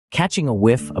Catching a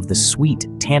whiff of the sweet,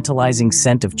 tantalizing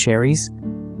scent of cherries?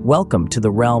 Welcome to the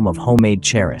realm of homemade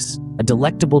Cherrus, a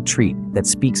delectable treat that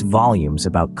speaks volumes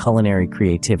about culinary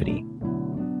creativity.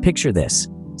 Picture this: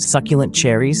 succulent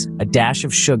cherries, a dash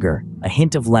of sugar, a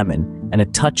hint of lemon, and a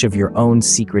touch of your own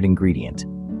secret ingredient.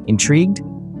 Intrigued?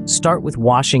 Start with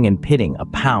washing and pitting a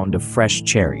pound of fresh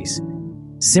cherries.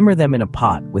 Simmer them in a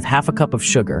pot with half a cup of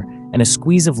sugar and a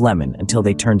squeeze of lemon until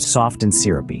they turn soft and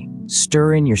syrupy.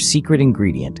 Stir in your secret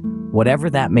ingredient, whatever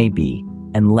that may be,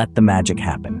 and let the magic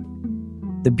happen.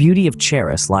 The beauty of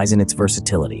Cherrus lies in its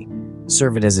versatility.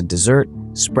 Serve it as a dessert,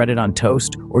 spread it on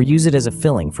toast, or use it as a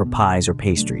filling for pies or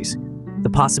pastries. The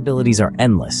possibilities are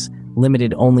endless,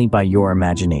 limited only by your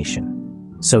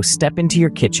imagination. So step into your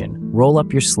kitchen, roll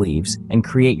up your sleeves, and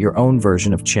create your own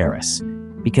version of Cherrus,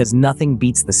 because nothing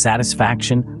beats the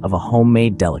satisfaction of a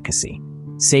homemade delicacy.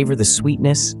 Savor the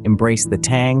sweetness, embrace the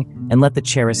tang, and let the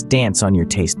Cherrus dance on your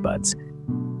taste buds.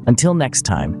 Until next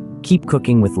time, keep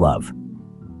cooking with love.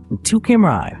 Tu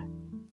Camera.